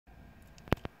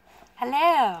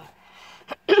Hello.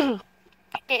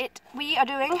 We are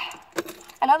doing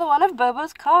another one of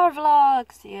Bobo's car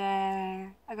vlogs. Yeah,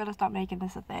 I gotta start making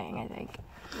this a thing, I think.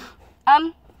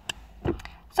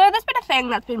 So there's been a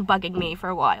thing that's been bugging me for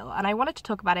a while, and I wanted to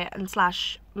talk about it and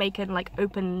slash make an like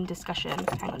open discussion.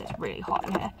 Hang on, it's really hot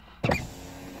in here.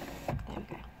 There we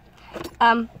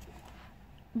go.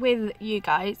 With you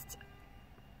guys,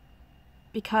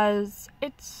 because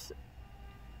it's,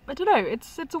 I don't know,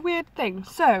 it's a weird thing.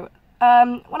 So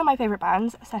one of my favourite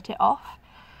bands, Set It Off,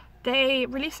 they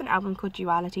released an album called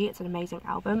Duality. It's an amazing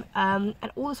album, and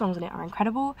all the songs on it are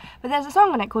incredible, but there's a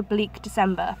song on it called Bleak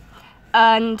December,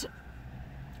 and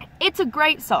it's a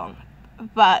great song,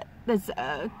 but there's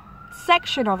a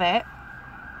section of it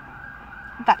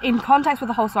that in context with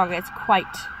the whole song is quite...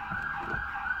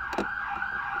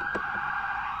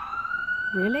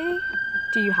 Really?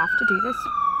 Do you have to do this?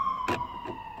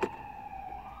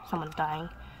 Someone's dying.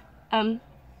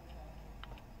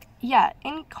 Yeah,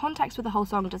 in context with the whole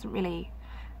song doesn't really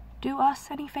do us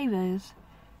any favours.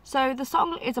 So the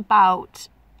song is about,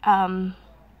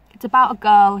 it's about a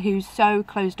girl who's so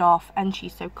closed off and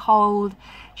she's so cold.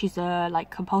 She's a like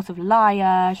compulsive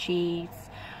liar. She's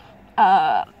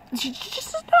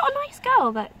just not a nice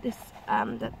girl that this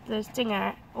that the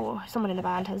singer or someone in the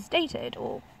band has dated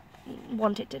or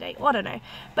wanted to date, or I don't know,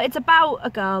 but it's about a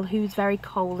girl who's very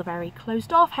cold, very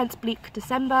closed off, hence Bleak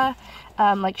December.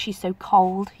 Like she's so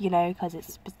cold, you know, because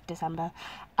it's December.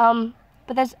 But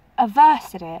there's a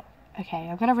verse in it. Okay,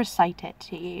 I'm gonna recite it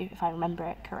to you if I remember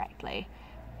it correctly,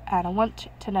 and I want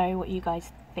to know what you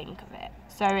guys think of it.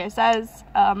 So it says,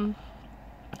 I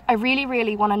really,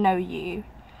 really want to know you,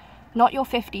 not your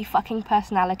 50 fucking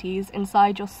personalities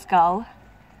inside your skull.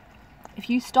 If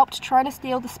you stopped trying to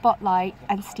steal the spotlight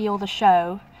and steal the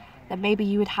show, then maybe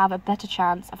you would have a better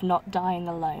chance of not dying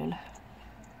alone.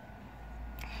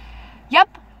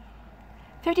 Yep,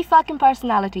 50 fucking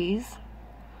personalities,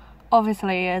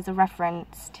 obviously as a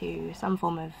reference to some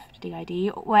form of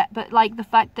DID, but like the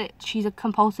fact that she's a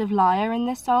compulsive liar in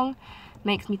this song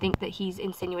makes me think that he's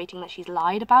insinuating that she's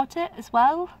lied about it as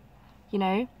well. You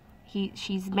know,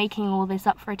 she's making all this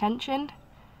up for attention.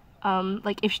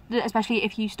 Like especially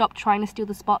if you stop trying to steal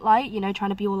the spotlight, you know,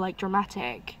 trying to be all like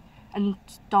dramatic and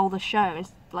stole the show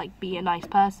and like be a nice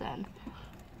person,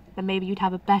 then maybe you'd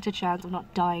have a better chance of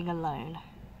not dying alone.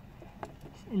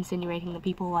 Insinuating that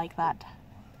people like that.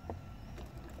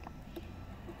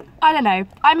 I don't know,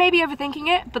 I may be overthinking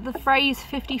it, but the phrase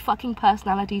 50 fucking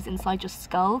personalities inside your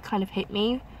skull kind of hit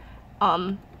me.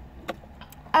 And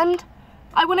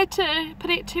I wanted to put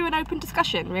it to an open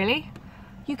discussion, really.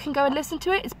 You can go and listen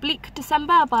to it. It's Bleak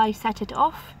December by Set It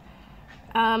Off.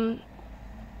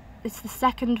 It's the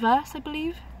second verse, I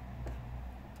believe.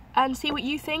 And see what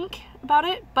you think about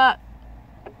it. But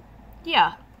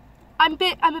yeah, I'm a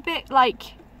bit on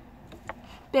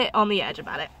the edge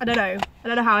about it. I don't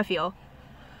know how I feel.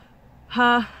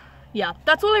 Yeah,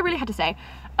 that's all I really had to say.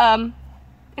 In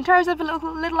terms of a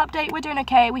little update, we're doing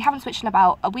okay. We haven't switched in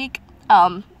about a week,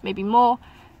 maybe more.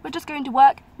 We're just going to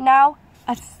work now.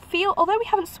 I feel, although we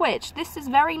haven't switched, this is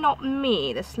very not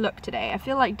me, this look today. I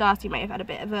feel like Darcy may have had a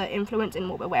bit of an influence in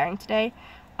what we're wearing today.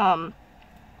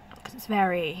 Because it's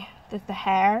very, the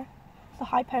hair, the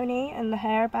high pony and the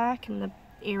hair back and the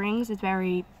earrings is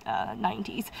very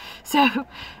 90s. So,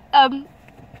 I'm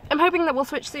hoping that we'll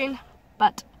switch soon,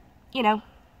 but, you know.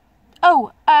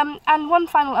 Oh, and one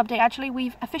final update actually,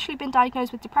 we've officially been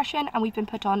diagnosed with depression and we've been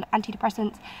put on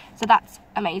antidepressants, so that's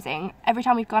amazing. Every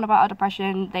time we've gone about our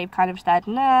depression, they've kind of said,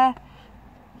 nah,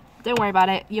 don't worry about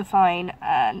it, you're fine,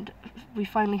 and we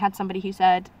finally had somebody who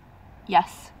said,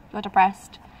 yes, you're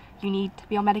depressed, you need to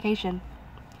be on medication.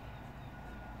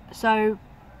 So,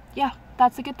 yeah,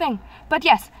 that's a good thing. But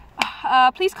yes,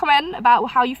 please comment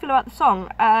about how you feel about the song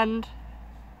and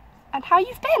how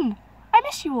you've been. I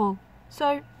miss you all.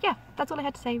 So, yeah, that's all I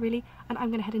had to say, really, and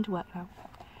I'm going to head into work now.